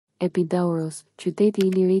Epidaurus, qyteti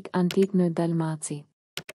Ilirik antik në Dalmaci.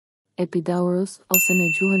 Epidaurus, ose në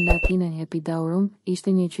gjuhën latine Epidaurum,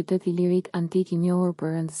 ishte një qytet ilirik antik i njohur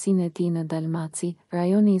për rëndësinë e tij në Dalmaci,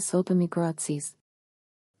 rajoni i sotëm i Kroacisë.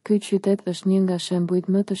 Ky qytet është një nga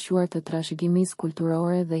shembujt më të shuar të trashëgimisë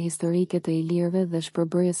kulturore dhe historike të ilirëve dhe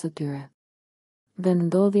shpërbërjes së tyre.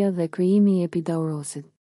 Vendndodhja dhe krijimi i Epidaurusit.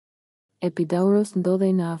 Epidaurus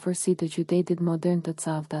ndodhej në afërsi të qytetit modern të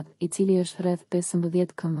Cavtat, i cili është rreth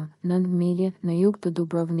 15 km, 9 milje në jug të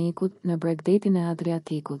Dubrovnikut, në bregdetin e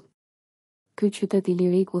Adriatikut. Ky qytet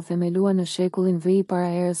ilirik u themelua në shekullin VI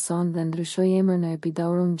para erës sonë dhe ndryshoi emër në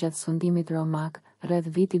Epidaurum gjatë sundimit romak,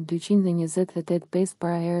 rreth vitit 228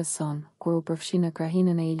 para erës sonë, kur u përfshi në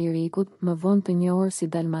krahinën e Ilirikut, më vonë të njohur si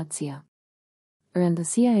Dalmacia.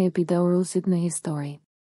 Rëndësia e Epidaurusit në histori.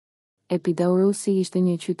 Epidaurusi ishte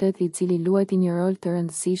një qytet i cili luajti një rol të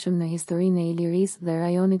rëndësishëm në historinë e Ilirisë dhe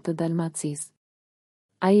rajonit të Dalmacisë.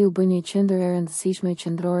 Ai u bë një qendër e rëndësishme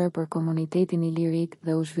qendrore për komunitetin ilirik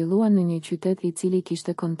dhe u zhvillua në një qytet i cili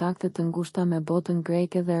kishte kontakte të ngushta me botën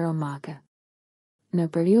greke dhe romake.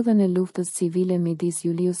 Në periudhën e luftës civile midis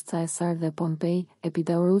Julius Caesar dhe Pompej,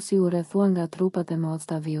 Epidaurusi u rrethua nga trupat e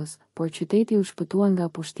Octavius, por qyteti u shpëtua nga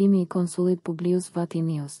pushtimi i konsullit Publius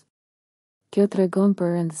Vatinius. Kjo tregon për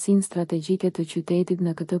rëndësinë strategjike të qytetit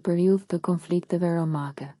në këtë periudhë të konflikteve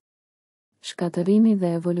romake. Shkatërimi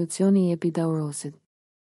dhe evolucioni i Epidaurusit.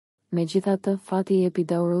 Megjithatë, fati i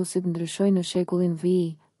Epidaurusit ndryshoi në shekullin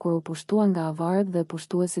VI, kur u pushtua nga avarët dhe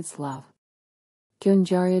pushtuesit slav. Kjo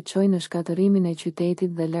ngjarje çoi në shkatërimin e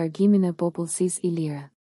qytetit dhe largimin e popullsisë ilire.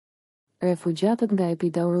 Refugjatët nga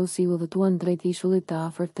Epidaurusi udhëtuan drejt ishullit të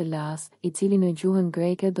afërt të Las, i cili në gjuhën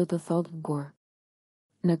greke do të thotë gur.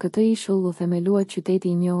 Në këtë ishull u themelua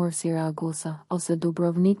qyteti i njohur si Ragusa, ose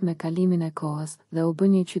Dubrovnik me kalimin e kohës, dhe u bë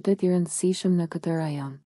një qytet i rëndësishëm në këtë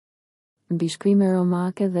rajon. Mbishkrime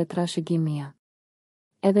romake dhe trashëgimia.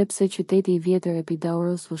 Edhe pse qyteti i vjetër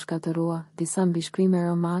Epidaurus u shkatërua, disa mbishkrime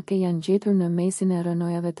romake janë gjetur në mesin e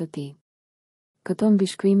rënojave të tij. Këto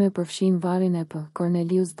mbishkrime përfshin varin e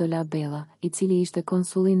Cornelius de la Bella, i cili ishte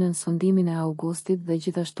konsulli në sundimin e Augustit dhe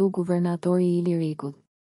gjithashtu guvernatori i Ilirikut.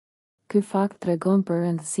 Ky fakt tregon për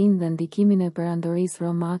rëndësinë dhe ndikimin e perandorisë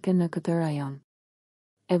romake në këtë rajon.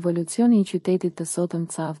 Evolucioni i qytetit të sotëm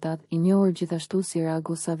Cavtat, i njohur gjithashtu si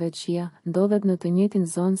Ragusa Veçia, ndodhet në të njëjtin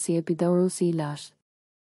zonë si Epidaurusi i lashtë.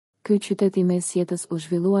 Ky qytet i mesjetës u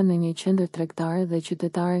zhvillua në një qendër tregtare dhe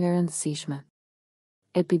qytetare e rëndësishme.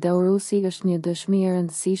 Epidaurusi është një dëshmi e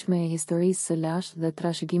rëndësishme e historisë së lashtë dhe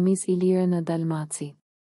trashëgimisë ilire në Dalmaci.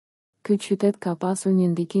 Ky qytet ka pasur një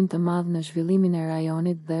ndikim të madh në zhvillimin e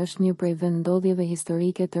rajonit dhe është një prej vendndodhjeve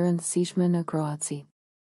historike të rëndësishme në Kroaci.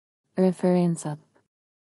 Referencat.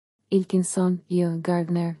 Ilkinson, J.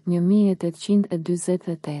 Gardner,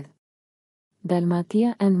 1848.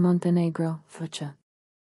 Dalmatia and Montenegro, f.q.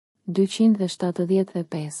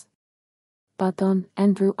 275. Patton,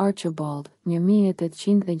 Andrew Archibald,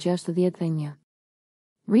 1861.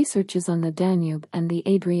 Researches on the Danube and the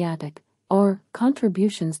Adriatic, or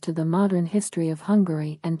Contributions to the Modern History of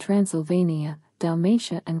Hungary and Transylvania,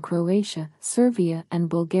 Dalmatia and Croatia, Serbia and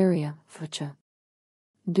Bulgaria, f.q.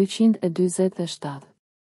 247.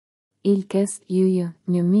 Ilkes, Juaj,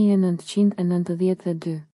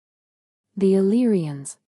 1992. The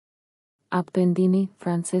Illyrians. Appendini,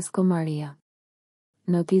 Francesco Maria.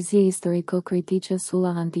 Notizie historico-critice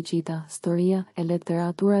sulla antichità, storia e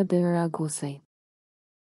letteratura de Ragusei.